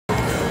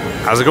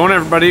How's it going,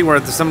 everybody? We're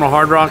at the Seminole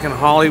Hard Rock in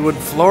Hollywood,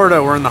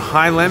 Florida. We're in the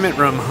high limit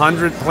room,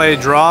 100 play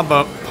draw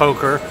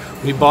poker.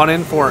 We bought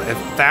in for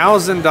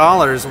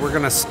 $1,000. We're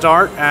going to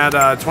start at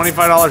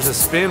 $25 a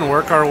spin,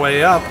 work our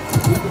way up,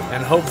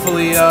 and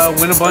hopefully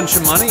win a bunch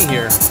of money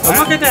here. Oh,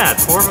 look at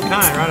that, 4 of a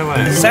kind right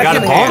away.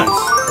 Second hand.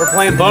 We're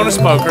playing bonus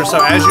poker,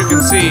 so as you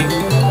can see,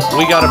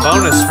 we got a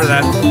bonus for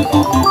that.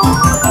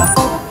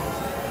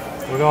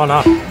 We're going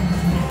up.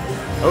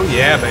 Oh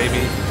yeah,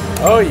 baby.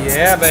 Oh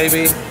yeah,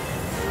 baby.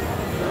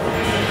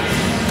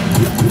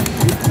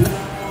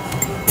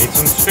 Need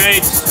some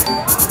straights.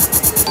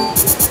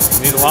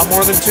 Need a lot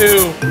more than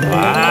 2.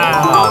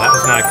 Wow, that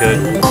was not good.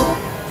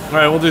 All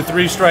right, we'll do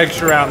 3 strikes,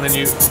 you're out, and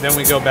then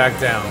we go back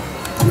down.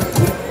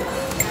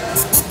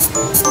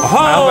 Oh,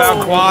 how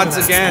about quads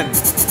again?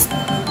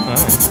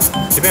 Oh.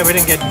 Too bad we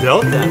didn't get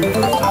dealt that the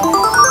first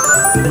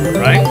time.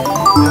 Right?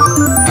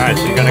 All right,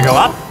 so you're gonna go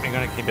up. You're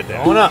gonna keep it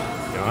down. Going up.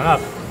 Going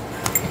up.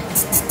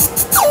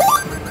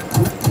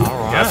 All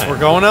right. Yes, we're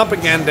going up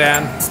again,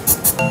 Dan.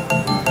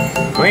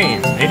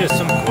 Queens. Need us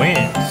some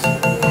queens.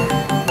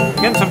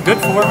 Getting some good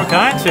 4 of a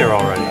kinds here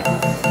already.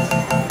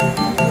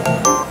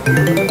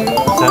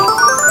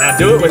 Now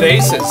do it with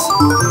aces.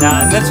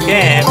 Now in this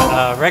game,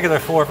 regular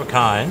 4 of a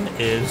kind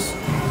is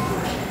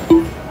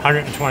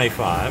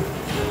 125.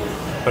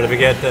 But if you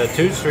get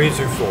 2s, 3s,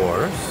 or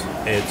 4s,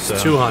 it's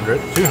 200.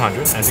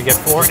 200. And if you get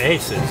 4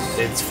 aces,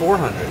 it's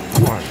 400.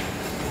 400.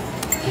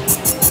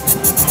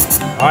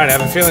 All right, I have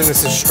a feeling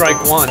this is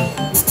strike 1.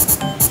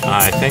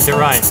 I think you're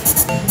right.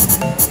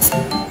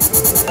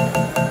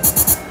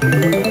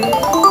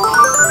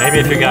 Maybe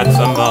if you got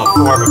some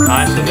 4 of a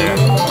kinds in there,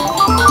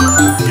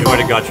 you would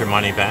have got your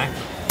money back.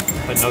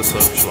 But no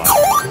such luck.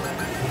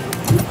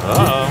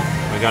 Uh-oh,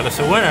 we got us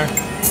a winner.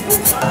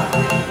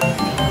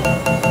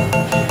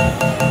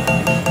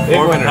 Big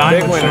 4 of a winner, kind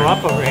big would winner. show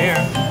up over here.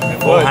 It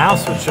Full would.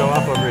 house would show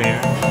up over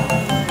here.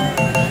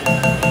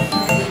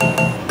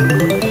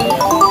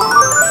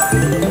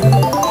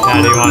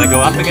 Now, do you want to go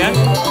up again?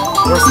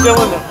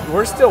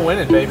 We're still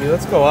winning, baby.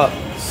 Let's go up.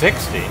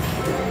 60.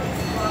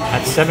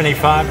 That's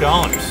 $75.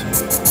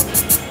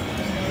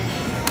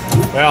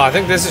 Well, I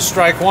think this is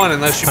strike 1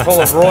 unless you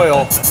pull a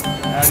royal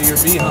out of your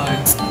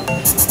behind.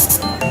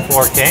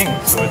 4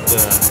 kings would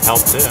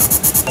help too.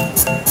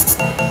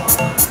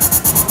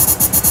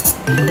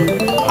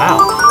 Wow,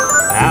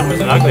 that was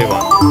an ugly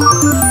one.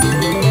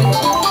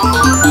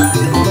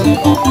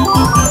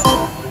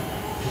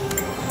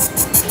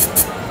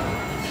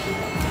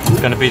 It's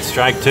going to be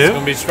strike 2? It's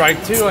going to be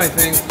strike 2, I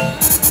think.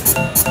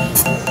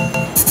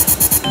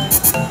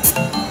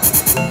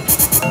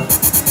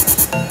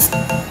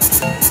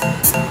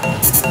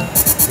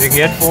 You can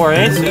get 4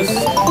 aces.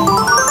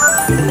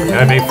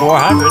 That'd be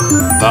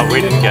 400, but we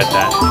didn't get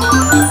that.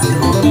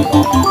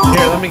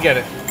 Here, let me get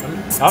it.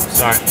 Oh,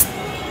 sorry.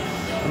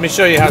 Let me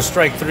show you how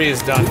strike 3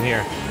 is done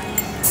here.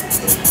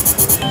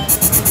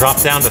 Drop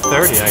down to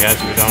 30, I guess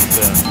we don't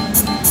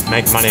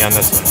make money on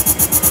this one.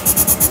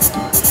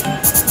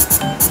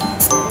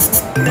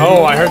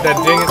 Oh, I heard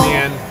that ding at the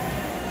end.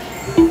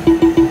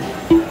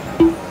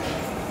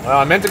 Well,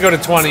 I meant to go to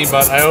 20,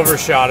 but I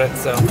overshot it,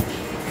 so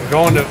we're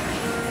going to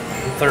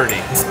 30.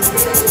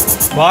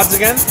 Quads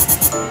again?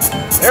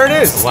 There it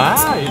is.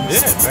 Wow, you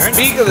did it. Very nice.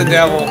 Peak of the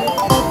devil.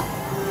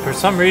 For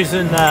some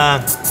reason,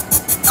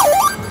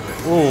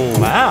 ooh,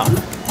 wow.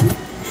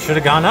 Should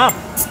have gone up.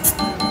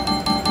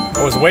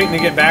 I was waiting to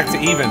get back to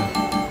even.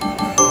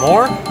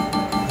 More?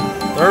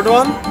 Third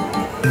one?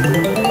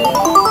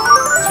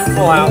 2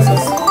 full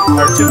houses.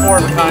 Or 2 4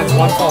 of a kinds,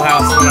 1 full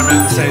house is what I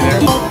meant to say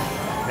there.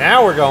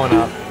 Now we're going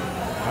up.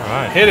 All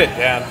right. Hit it,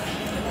 Dad.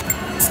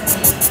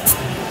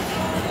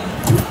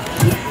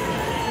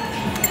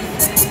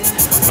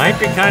 Might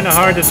be kind of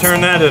hard to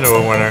turn that into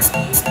a winner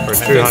for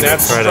 200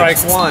 that's credits.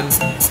 strike 1.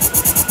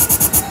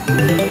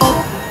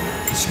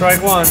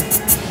 Strike 1.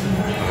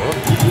 Oh.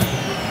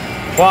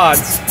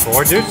 Quads.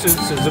 4 deuces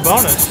is a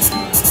bonus.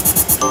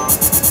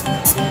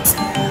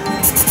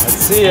 Let's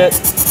see it.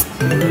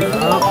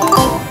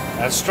 Oh.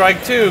 That's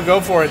strike 2.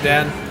 Go for it,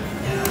 Dan.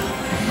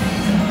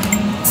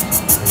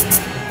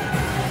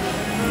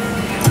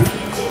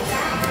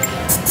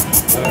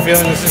 I have a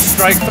feeling this is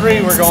strike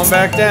 3. We're going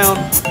back down.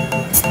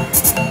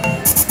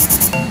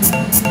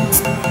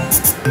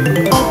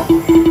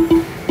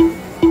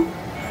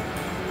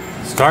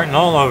 Starting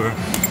all over.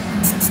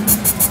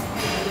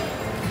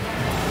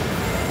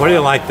 What do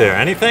you like there?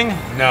 Anything?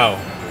 No.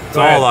 It's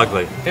all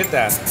ugly. Hit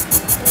that.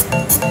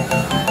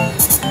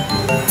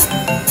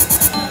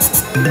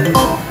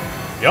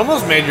 You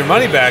almost made your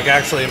money back,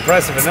 actually.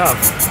 Impressive enough.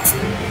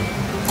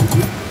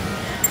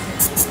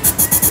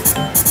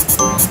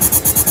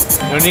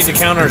 No need to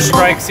count our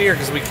strikes here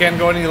because we can't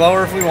go any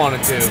lower if we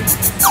wanted to.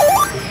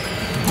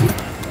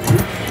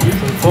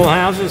 Some full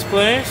houses,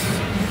 please.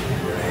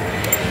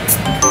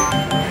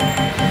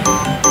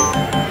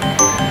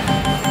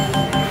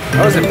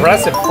 That was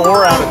impressive.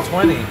 4 out of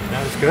 20.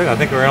 That was good. I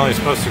think we're only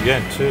supposed to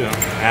get 2,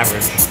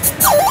 average.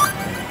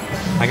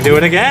 I can do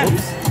it again.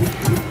 Oops.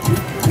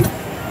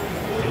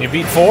 Can you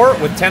beat 4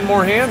 with 10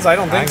 more hands? I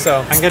don't think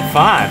so. I can get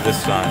 5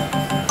 this time.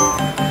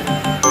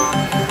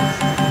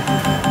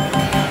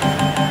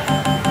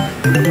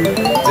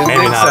 Didn't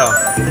Maybe think not. so.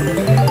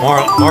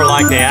 More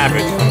like the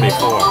average from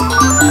before.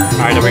 All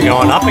right, are we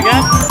going up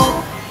again?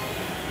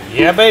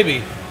 Yeah,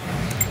 baby.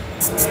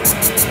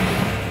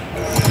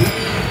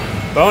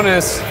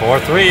 Bonus. 4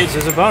 threes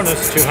is a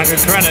bonus. 200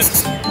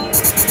 credits.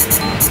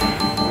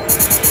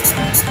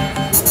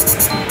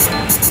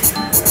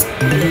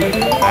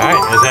 All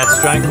right, is that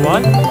strike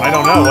one? I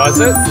don't know, was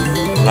it?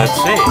 Let's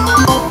see.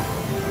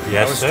 Yes,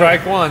 That was sir.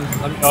 strike one.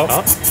 Oh,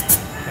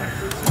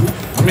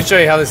 Let me show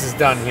you how this is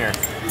done here.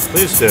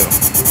 please do.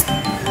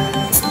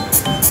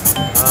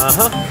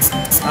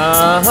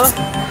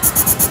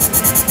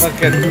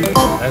 Look at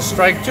that's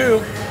strike two.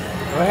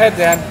 Go ahead,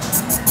 Dad.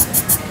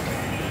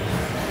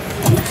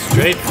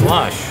 Straight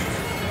flush.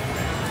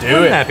 Do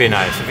Wouldn't it. that be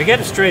nice? If you get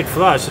a straight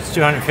flush, it's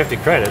 250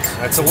 credits.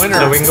 That's a winner.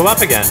 So we can go up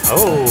again.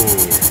 Oh.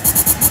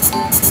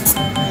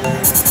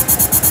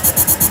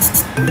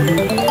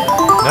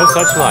 No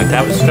such luck.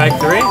 That was strike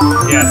three?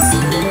 Yes.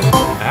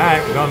 All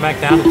right, we're going back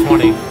down to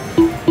 20.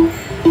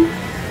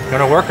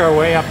 Going to work our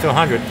way up to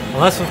 100.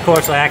 Unless, of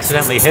course, I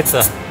accidentally hit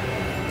the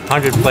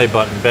 100 play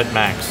button, bet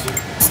max.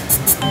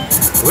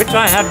 Which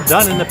I have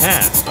done in the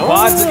past.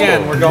 Quads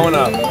again. We're going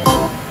up.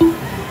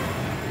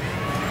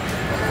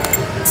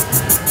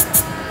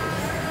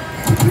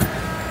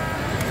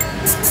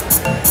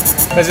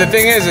 Because the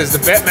thing is the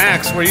bet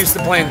max, we're used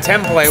to playing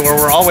 10 play where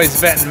we're always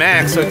betting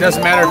max, so it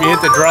doesn't matter if you hit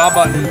the draw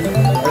button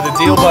or the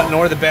deal button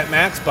or the bet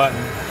max button.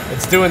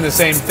 It's doing the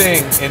same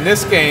thing. In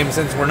this game,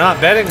 since we're not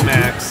betting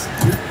max,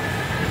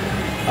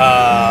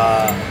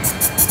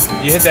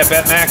 you hit that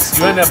bet max,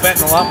 you end up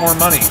betting a lot more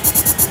money.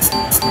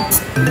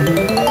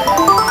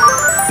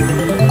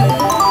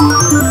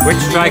 Which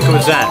strike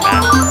was that,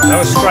 Matt? That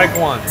was strike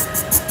one.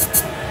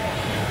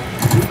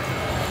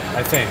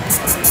 I think.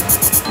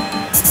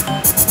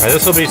 All right,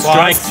 this will be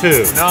strike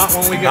two. Not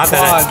when we get Not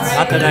quads.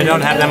 not that I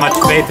don't have that much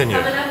faith in you.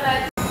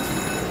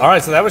 All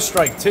right, so that was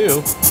strike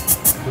two.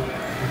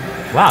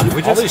 Wow,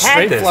 we All just these had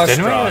straight this, flush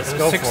didn't draws. we?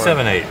 Go 6, for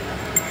 7, 8. It'd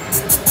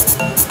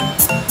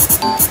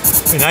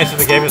be nice if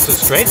they gave us a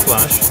straight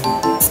flush.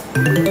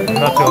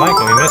 Not too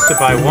likely. We missed it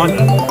by one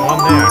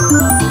there.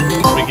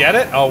 Did we get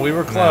it? Oh, we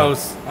were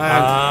close.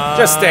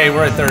 Just stay.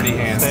 We're at 30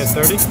 hands. Stay at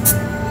 30?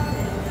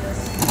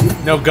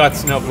 No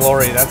guts, no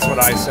glory. That's what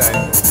I say.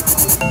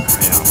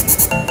 Yeah.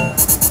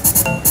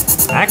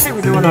 Actually,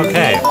 we're doing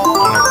okay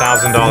on our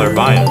 $1,000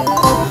 buy-in.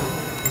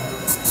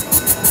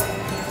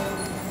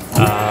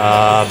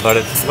 But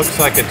it looks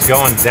like it's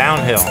going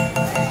downhill.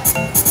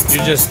 You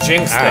just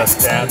jinxed All right. us,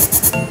 Dad.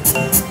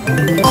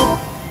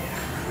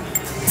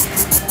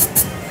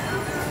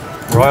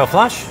 Royal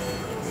flush?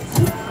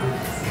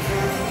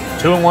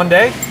 2 in one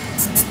day?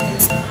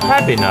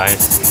 That'd be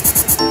nice.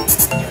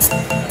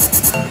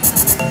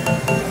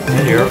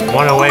 And you're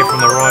one away from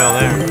the royal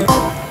there.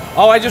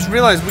 Oh, I just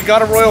realized we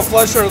got a royal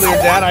flush earlier,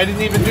 Dad. I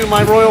didn't even do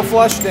my royal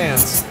flush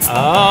dance.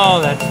 Oh,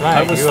 that's right.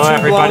 I was You owe too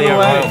everybody a blown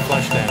away. royal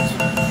flush dance.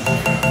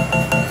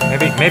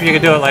 Maybe you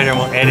could do it later and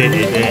we'll edit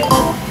it in.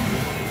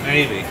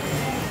 Maybe.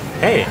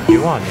 Hey,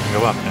 you won. You can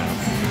go up now.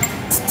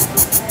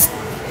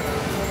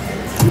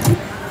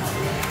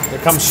 Here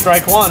comes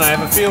strike one. I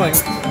have a feeling. I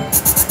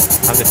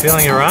have the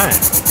feeling you're right.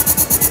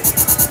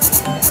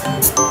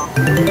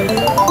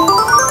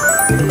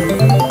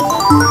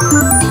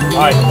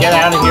 All right, get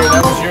out of here.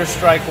 That was your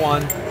strike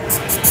one.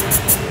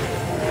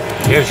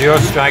 Here's your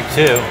strike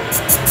two.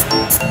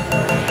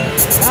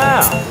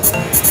 Wow.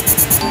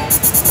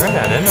 Turn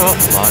that into a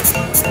flush.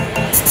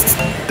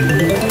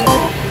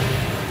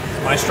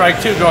 My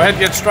strike two. Go ahead and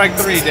get strike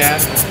three,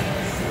 Dad.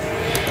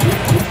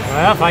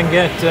 Well, if I can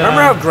get...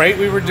 Remember how great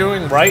we were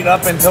doing right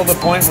up until the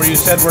point where you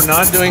said we're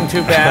not doing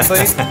too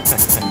badly?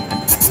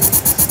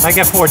 If I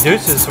get 4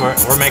 deuces,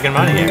 we're making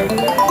money here.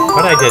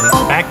 But I didn't.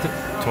 Back to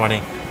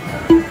 20.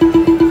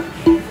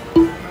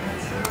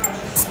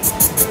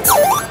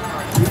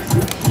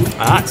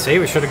 Ah, see,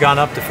 we should have gone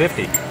up to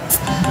 50.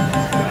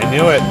 I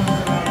knew it.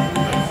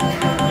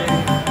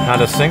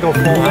 Not a single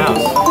full house.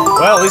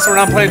 Well, at least we're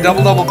not playing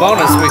double-double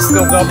bonus. We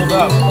still doubled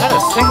up. Not a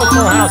single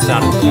full house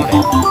out of 20.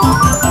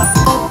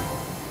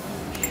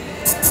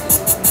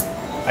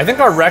 I think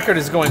our record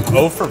is going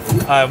 0 for...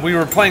 we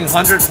were playing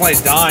 100 play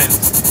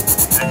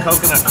dimes at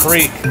Coconut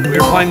Creek. We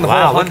were playing the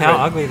Wow, whole look 100.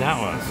 how ugly that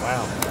was.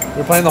 Wow.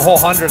 We were playing the whole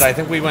 100. I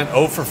think we went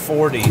 0 for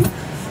 40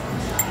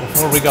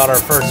 before we got our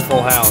first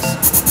full house.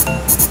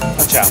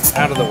 Watch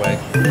out of the way.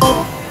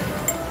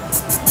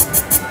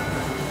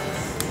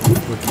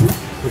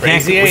 We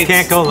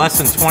can't go less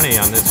than 20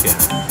 on this game.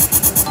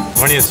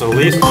 20 is the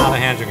least amount of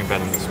hands you can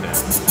bet in this game.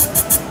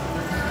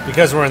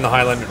 Because we're in the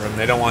high limit room,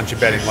 they don't want you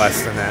betting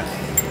less than that.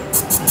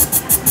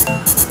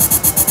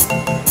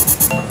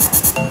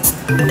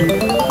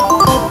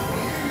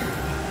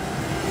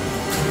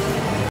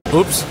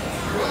 Oops.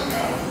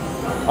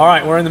 All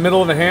right, we're in the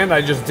middle of a hand.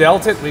 I just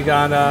dealt it. We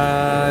got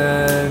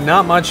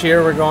not much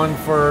here. We're going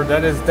for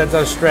that's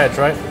a stretch,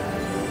 right?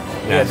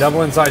 Yes. Yeah,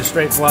 double inside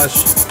straight flush.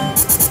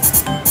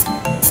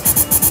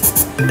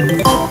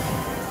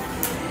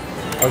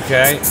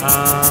 Okay.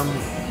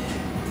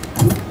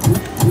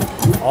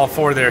 All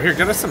 4 there. Here,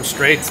 get us some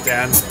straights,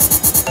 Dad.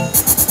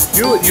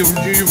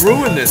 You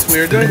ruined this. We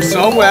were doing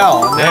so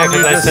well. And Yeah, then you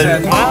because I just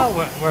said, well,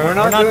 we're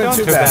not doing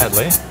too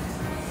badly.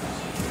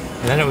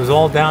 And then it was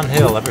all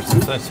downhill ever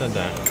since I said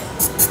that.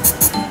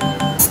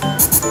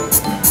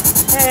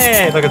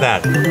 Hey, look at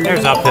that.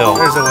 There's uphill.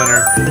 There's a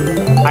winner.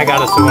 I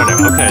got us a winner.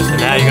 Okay, so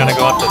now you're going to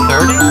go up to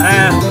 30?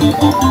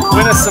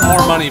 Win us some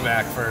more money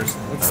back first.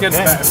 Let's get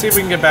back, see if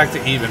we can get back to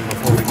even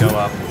before we go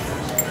up.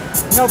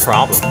 No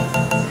problem.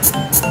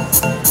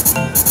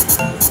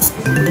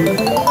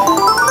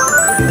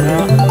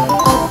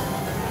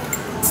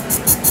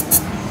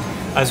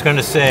 I was going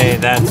to say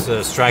that's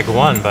strike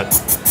one, but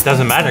it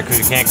doesn't matter because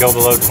you can't go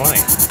below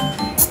 20.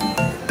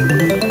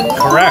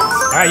 Correct.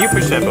 All right, you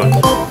push that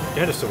button.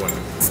 Get us a winner.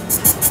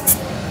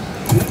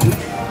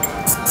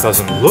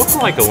 Doesn't look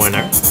like a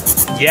winner.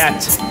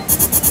 Yet.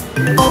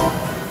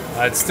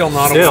 It's still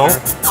not a winner.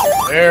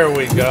 There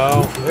we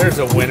go. There's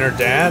a winner,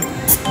 Dad.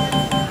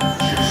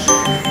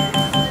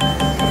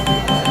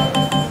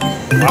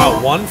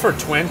 Wow, 1 for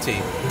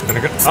 20.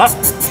 Gonna go up.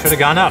 Should have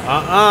gone up.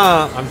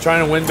 I'm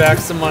trying to win back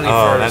some money first.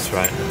 Oh, that's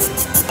right.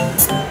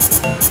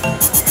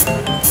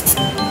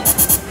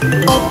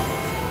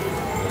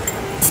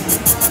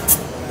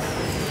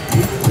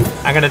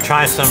 I'm gonna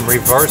try some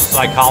reverse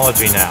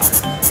psychology now.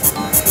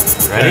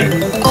 Ready?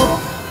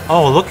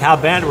 Oh, look how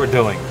bad we're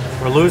doing.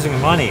 We're losing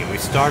money. We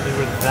started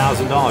with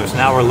 $1,000.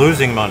 Now we're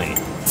losing money.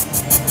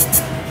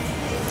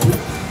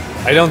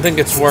 I don't think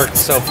it's worked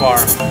so far.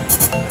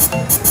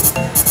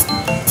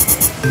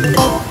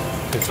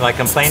 So I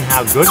complain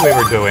how good we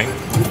were doing.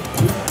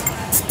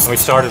 When we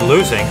started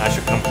losing, I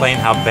should complain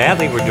how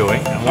badly we're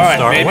doing, and we'll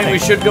start winning. Maybe we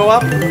should go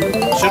up?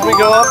 Should we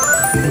go up?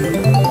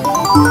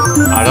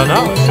 I don't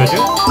know. Should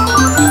you?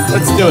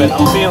 Let's do it.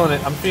 I'm feeling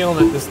it. I'm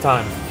feeling it this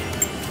time.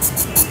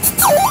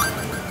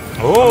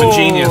 Oh, I'm a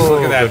genius.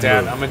 Look at that,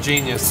 Dad. Move. I'm a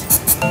genius.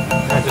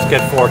 I just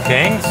get 4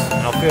 kings,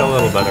 and I'll feel a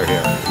little better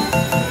here.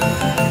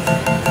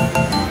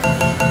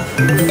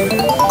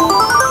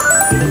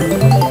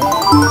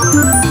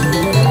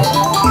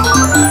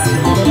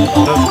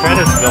 Those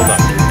credits build up.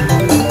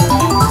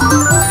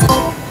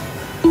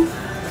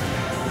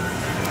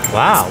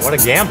 Wow, what a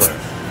gambler.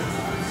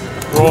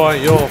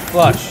 Royal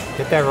flush.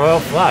 Get that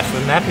royal flush.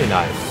 Wouldn't that be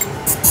nice?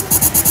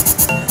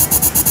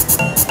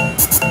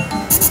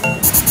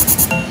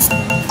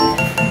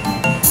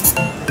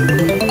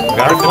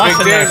 Got a flush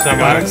in there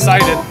somewhere. Got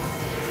excited.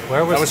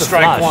 Where was that was the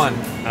strike flush?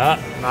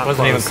 1.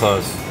 Wasn't even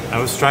close. That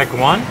was strike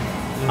 1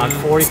 on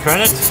 40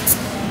 credits.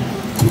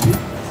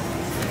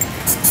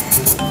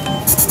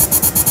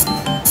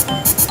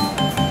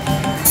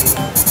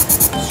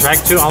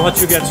 Strike 2. I'll let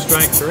you get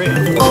strike 3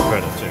 on 40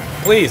 credits here.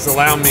 Please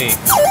allow me.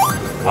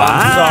 Wow.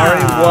 I'm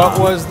sorry. What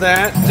was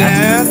that,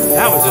 Dad?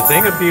 That was a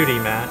thing of beauty,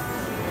 Matt.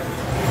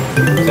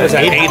 Was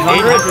that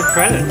 800? 800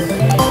 credits.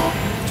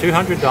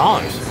 $200.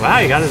 Wow,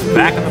 you got us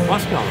back in the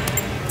plus column.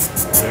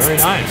 Very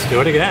nice.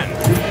 Do it again.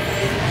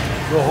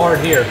 Real hard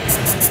here.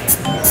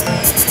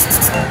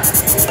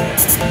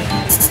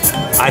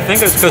 I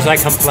think it's because I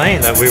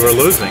complained that we were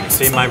losing.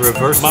 See, my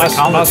reverse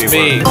psychology must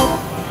be.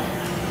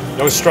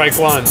 That was strike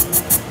 1.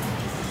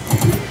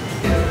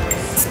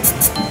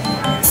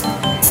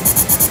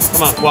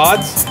 Come on,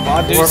 quads.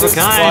 Quad deuces.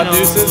 Quad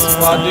deuces.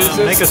 Quad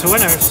deuces. Make us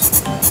winners.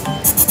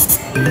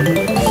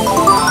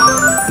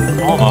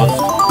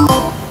 Almost.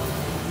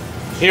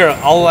 Here,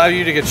 I'll allow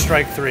you to get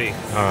strike 3. All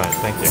right,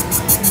 thank you.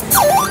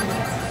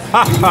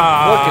 Ha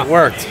ha! Look, it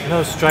worked.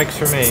 No strikes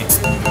for me.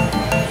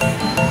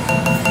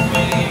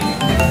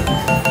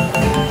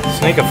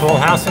 Sneak a full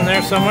house in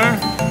there somewhere.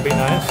 Be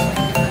nice.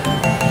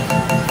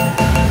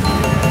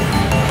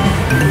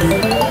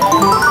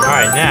 All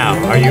right, now,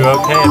 are you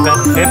okay at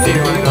betting 50 or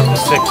you want to go up to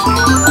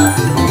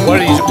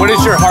 60? What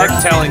is your heart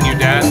telling you,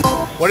 Dad?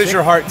 What is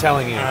your heart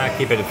telling you?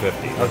 Keep it at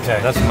 50. Okay.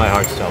 That's what my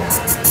heart's telling me.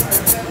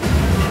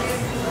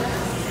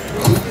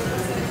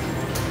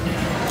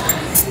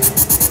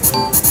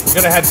 You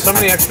could have had so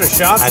many extra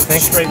shots. I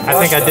think straight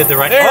I did the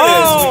right. There it is.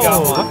 Oh, We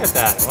got one. look at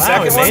that! Wow,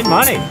 Second we made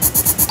one? money.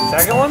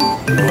 Second one?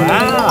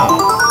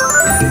 Wow.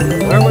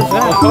 Where was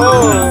that?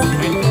 Oh.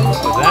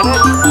 Was that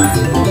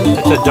it?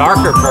 It's a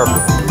darker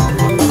purple.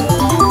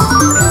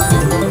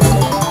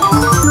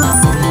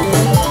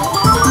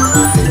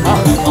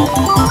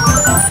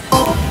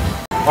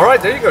 All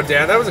right, there you go,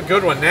 Dad. That was a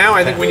good one. Now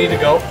I think we need to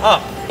go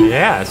up.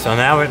 Yeah, so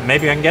now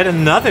maybe I can get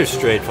another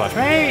straight flush.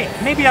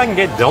 Maybe I can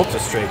get Delta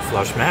straight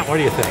flush, Matt. What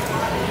do you think?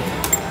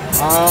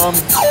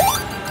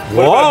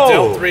 What about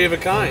Del 3 of a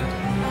kind?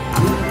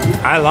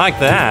 I like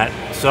that.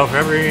 So for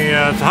every,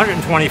 it's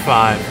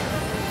 125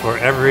 for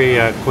every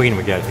queen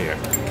we get here.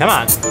 Come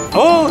on.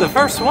 Oh, the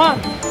first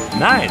one.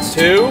 Nice.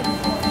 2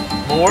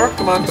 more.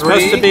 Come on, 3. It's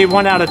supposed to be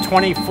 1 out of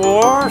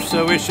 24,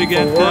 so we should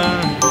get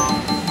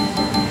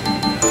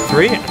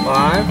 3. 5.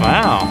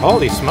 Wow,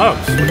 holy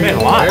smokes. We made a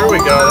lot. There we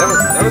go.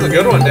 That was a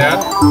good one, Dad.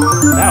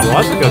 That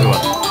was a good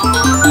one.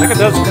 Look at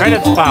those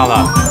credits pile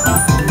up.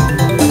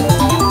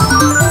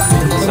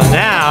 So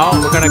now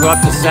we're going to go up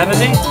to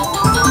 70.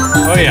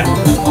 Oh, yeah.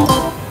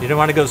 You don't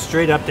want to go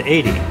straight up to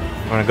 80. You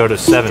want to go to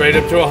 70. Straight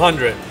up to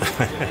 100.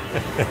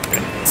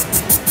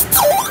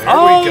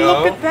 Oh, we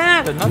go. look at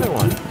that! Another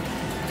one.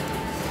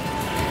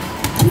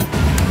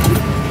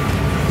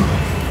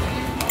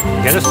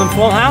 Get us some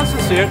full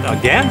houses here.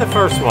 Again, the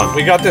first one.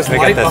 We got this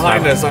light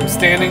behind us. I'm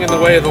standing in the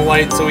way of the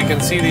light so we can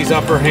see these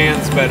upper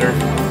hands better.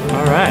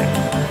 All right.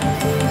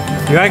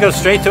 You want to go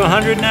straight to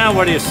 100 now?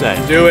 What do you say?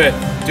 Do it.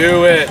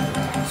 Do it.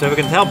 So we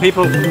can tell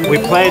people we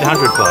played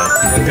 100 play.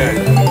 Okay.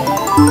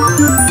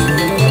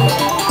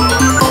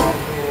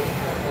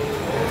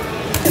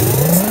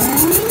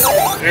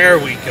 There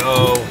we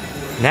go.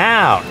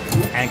 Now,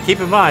 and keep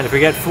in mind, if we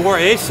get 4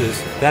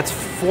 aces, that's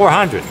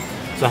 400.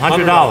 It's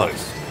 $100.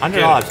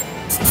 $100.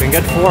 We can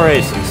get 4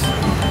 aces.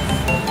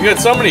 You got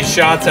so many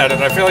shots at it,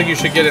 I feel like you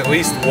should get at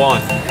least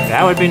one.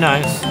 That would be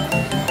nice.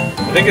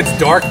 I think it's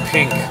dark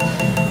pink.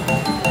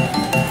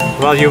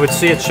 Well, you would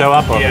see it show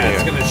up over here. Yeah,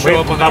 it's going to show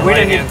up on the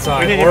right-hand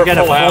side. We didn't even get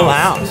a full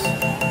house.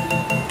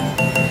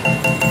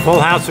 Full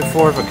house or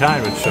 4 of a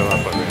kind would show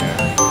up over here.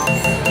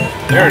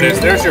 There it is.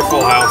 There's your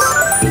full house.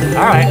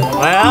 All right.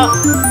 Well,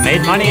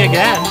 made money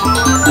again.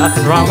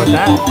 Nothing wrong with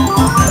that.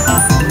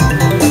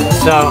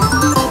 So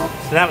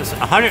that was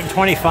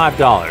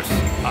 $125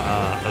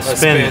 a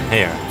spin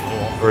here,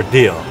 or a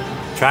deal.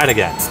 Try it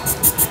again.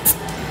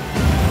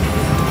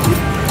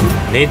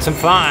 Need some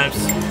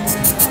 5s.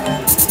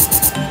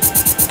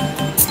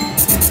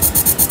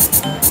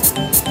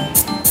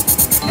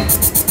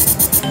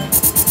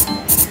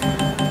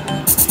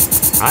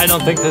 I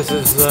don't think this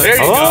is... there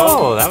you go.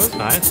 Oh, that was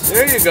nice.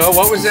 There you go.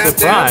 What was that?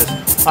 Surprise.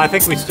 I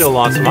think we still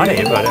lost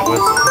money, but it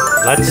was...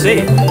 Let's see.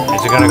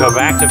 Is it going to go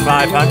back to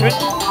 500?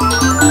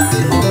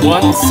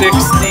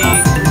 160.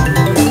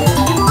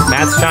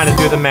 Matt's trying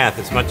to do the math.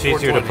 It's much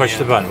easier to push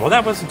the button. Well,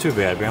 that wasn't too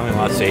bad. We only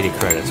lost 80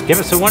 credits. Give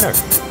us a winner.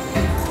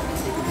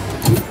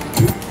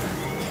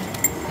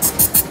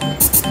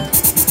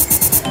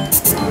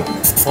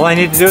 All I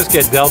need to do is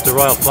get dealt the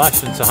Royal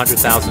Flush, and it's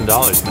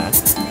 $100,000, Matt.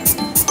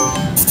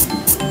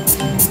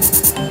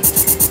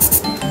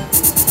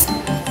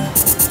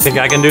 Think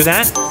I can do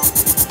that?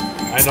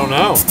 I don't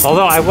know.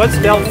 Although I was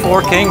dealt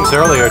 4 kings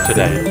earlier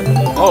today.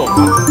 Oh,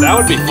 that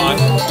would be fun.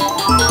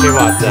 See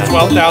what?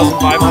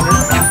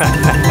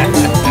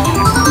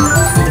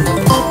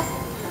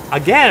 12,500.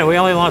 Again, we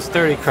only lost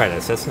 30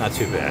 credits. That's not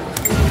too bad.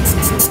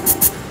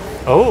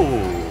 Oh.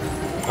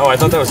 Oh, I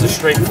thought that was a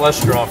straight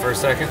flush draw for a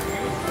second.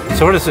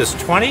 So what is this?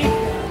 20?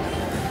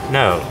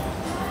 No.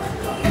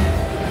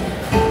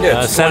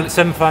 Yeah,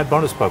 75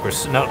 bonus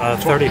pokers. No,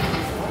 30.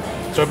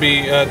 So it'd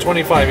be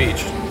 25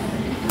 each.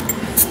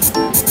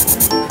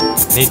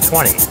 Need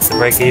 20 to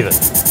break even.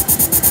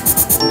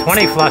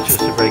 20 flushes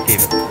to break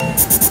even.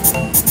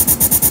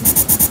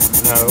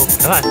 No.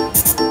 Come on.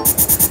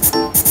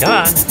 Come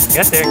on.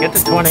 Get there. Get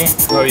to 20.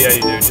 Oh, yeah,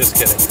 you do. Just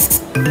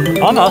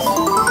kidding. Almost.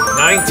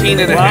 19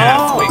 and a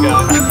half we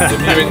got. If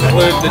you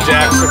include the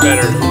jacks are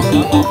better.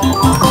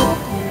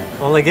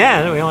 Well,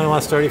 again, we only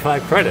lost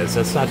 35 credits.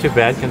 That's not too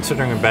bad,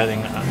 considering we're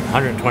betting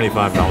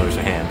 $125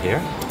 a hand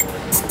here.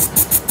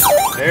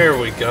 There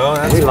we go.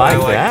 That's what I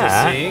like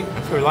to see.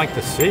 That's what we like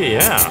to see,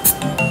 yeah.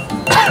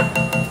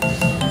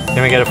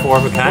 Can we get a 4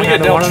 of a kind? Can we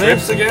get dealt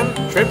trips again?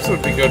 Trips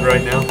would be good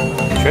right now.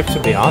 Trips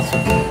would be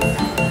awesome.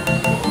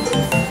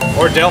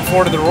 Or dealt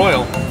 4 to the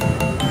Royal.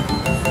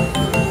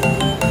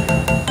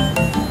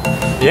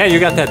 Yeah, you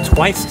got that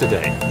twice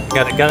today. You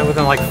got it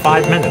within like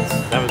 5 minutes.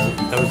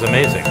 That was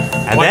amazing.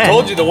 And I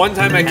told you the one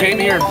time I came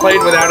here and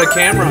played without a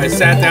camera, I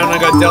sat down and I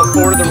got dealt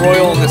 4 to the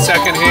Royal in the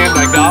second hand.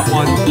 I got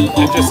one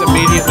and just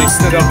immediately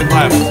stood up and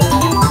left.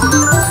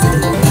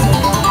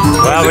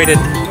 Well, we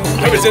didn't.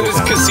 I was in this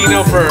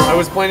casino I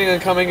was planning on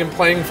coming and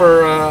playing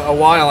for a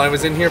while. I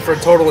was in here for a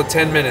total of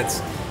 10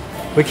 minutes.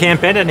 We can't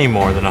bet any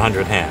more than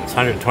 100 hands,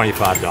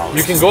 $125.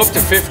 You can go up to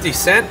 50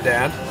 cent,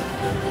 Dad.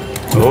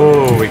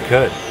 Oh, we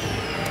could.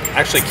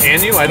 Actually,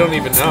 can you? I don't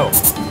even know.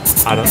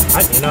 I don't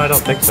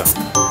think so.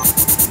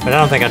 But I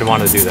don't think I'd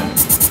want to do that.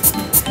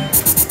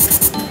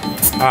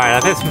 All right, I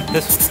think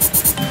this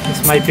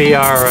might be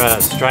our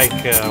strike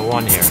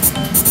 1 here.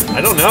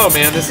 I don't know,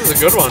 man. This is a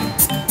good one.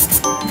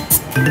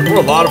 There were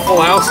a lot of full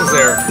houses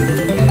there.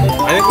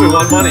 I think we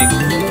won money.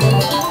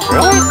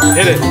 Really?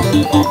 Hit it.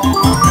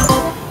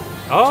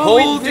 Oh,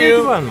 Told we did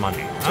you. won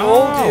money.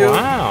 Told you.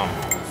 Wow.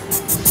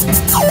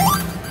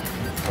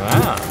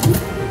 Wow.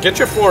 Get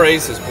your 4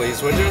 aces,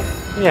 please, would you?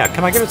 Yeah,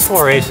 come on, give us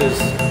 4 aces.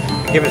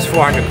 Give us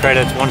 400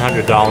 credits,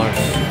 $100.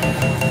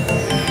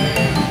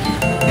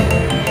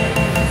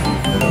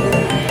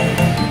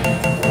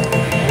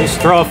 At least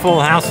throw a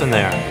full house in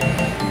there.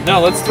 No,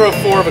 let's throw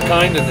 4 of a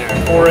kind in there.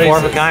 4 aces. 4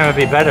 of a kind would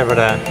be better, but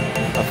a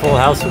full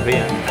house would be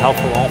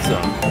helpful also.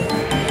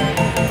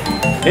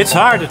 It's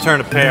hard to turn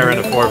a pair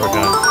into 4 of a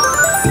kind.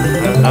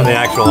 I don't know the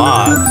actual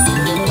odds,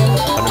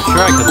 but I'm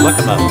sure I could look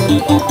them up.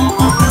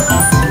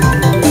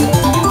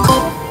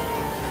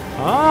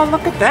 Oh,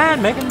 look at that,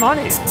 making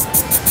money.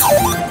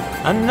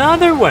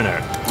 Another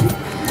winner.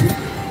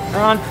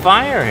 We're on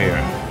fire here.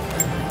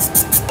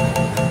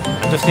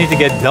 I just need to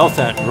get dealt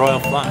that Royal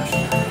Flush.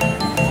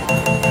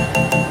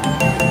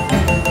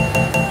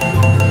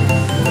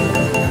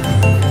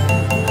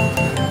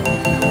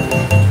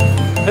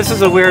 This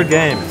is a weird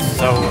game. It's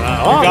So,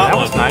 oh, that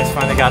was nice.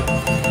 Finally got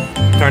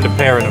turned a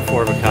pair in a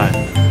 4 of a kind.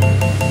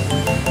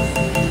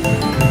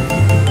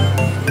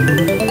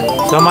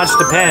 So much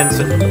depends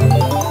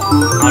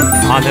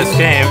on this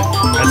game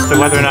as to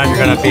whether or not you're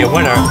going to be a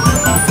winner.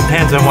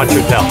 Depends on what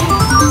you're dealt.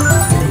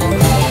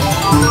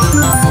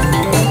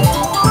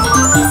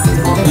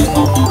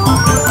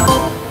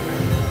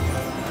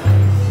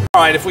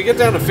 All right, if we get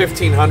down to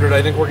 1,500,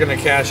 I think we're going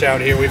to cash out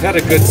here. We've had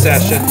a good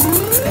session.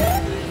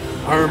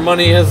 Our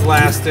money has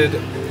lasted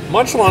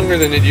much longer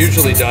than it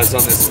usually does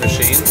on this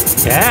machine.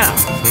 Yeah,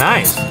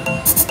 nice.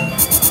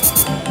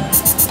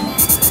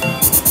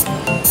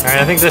 All right,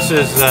 I think this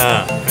is,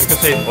 I was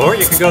gonna say, or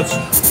you could go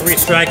 3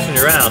 strikes and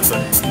you're out, but I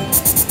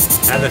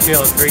have the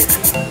feeling 3,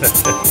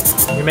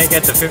 you may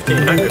get to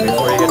 1,500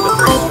 before you get to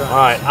 3 strikes. All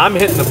right, I'm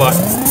hitting the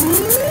button.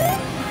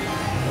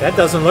 That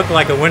doesn't look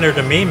like a winner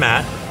to me,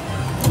 Matt.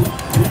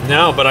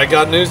 No, but I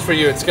got news for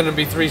you. It's gonna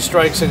be 3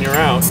 strikes and you're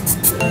out.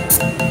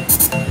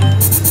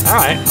 All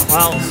right,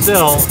 well,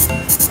 still,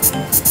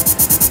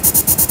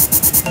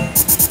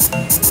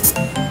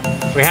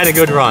 we had a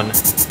good run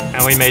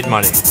and we made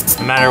money.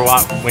 No matter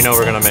what, we know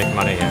we're gonna make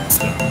money here.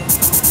 So.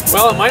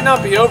 Well, it might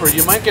not be over.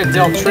 You might get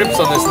dealt trips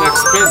on this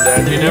next spin,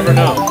 Dad. You never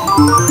know.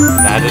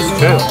 That is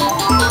true.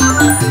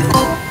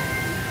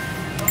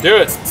 Do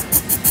it.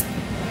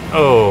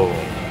 Oh.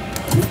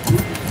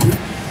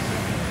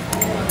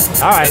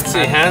 All right. Let's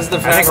see. Has the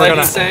fat like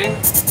he's saying?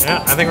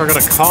 Yeah, I think we're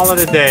gonna call it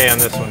a day on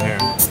this one here.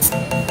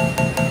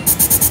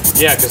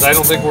 Yeah, because I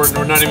don't think we're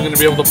not even gonna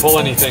be able to pull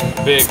anything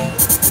big.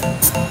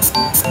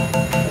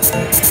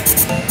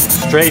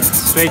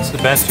 Straight's the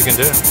best you can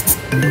do.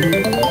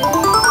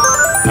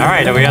 All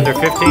right, are we under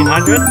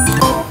 1,500?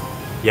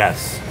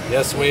 Yes.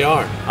 Yes, we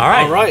are. All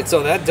right. All right,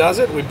 so that does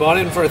it. We bought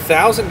in for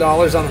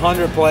 $1,000 on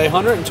 100 play,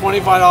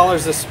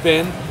 $125 a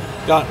spin.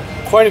 Got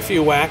quite a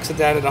few whacks at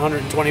that at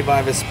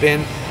 $125 a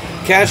spin.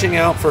 Cashing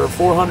out for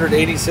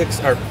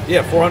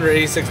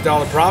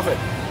 $486 profit.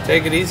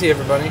 Take it easy,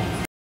 everybody.